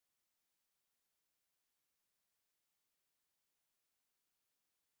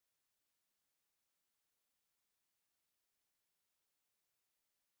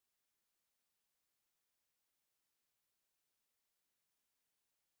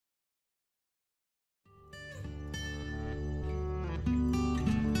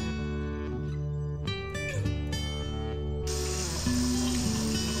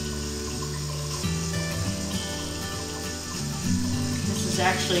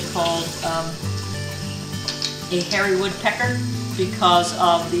actually called a hairy woodpecker because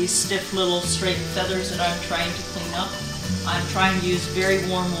of these stiff little straight feathers that I'm trying to clean up. I'm trying to use very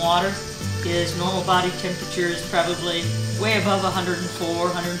warm water. His normal body temperature is probably way above 104,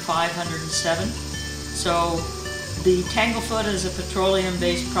 105, 107. So the Tanglefoot is a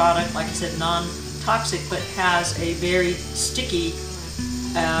petroleum-based product, like I said, non-toxic, but has a very sticky,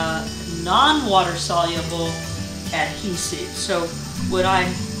 non-water soluble adhesive. So what I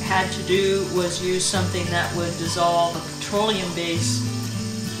had to do was use something that would dissolve a petroleum-based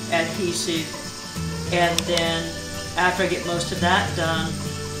adhesive, and then after I get most of that done,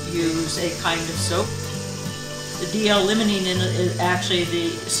 use a kind of soap. The DL-limonene in it is actually the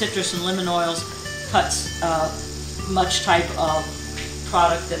citrus and lemon oils cuts much type of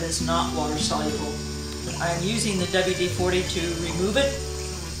product that is not water soluble. I'm using the WD-40 to remove it.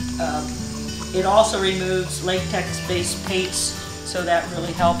 It also removes latex-based paints, so that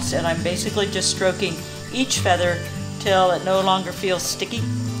really helps. And I'm basically just stroking each feather till it no longer feels sticky.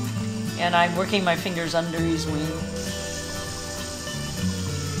 And I'm working my fingers under his wing.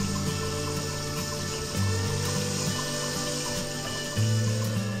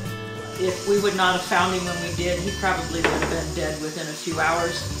 If we would not have found him when we did, he probably would have been dead within a few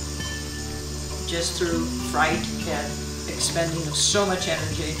hours, just through fright and expending of so much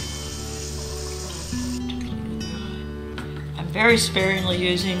energy. I'm very sparingly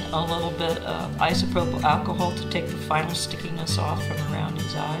using a little bit of isopropyl alcohol to take the final stickiness off from around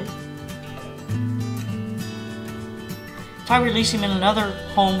his eyes. If I release him in another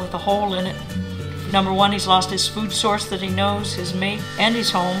home with a hole in it, number one, he's lost his food source that he knows, his mate, and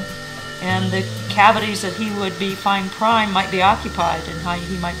his home. And the cavities that he would be fine prime might be occupied, and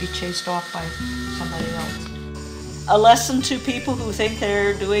he might be chased off by somebody else. A lesson to people who think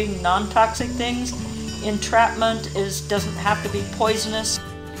they're doing non-toxic things: entrapment doesn't have to be poisonous.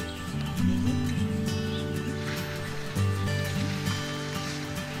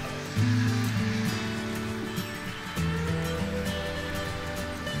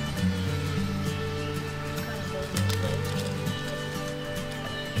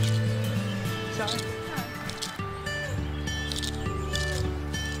 Sorry?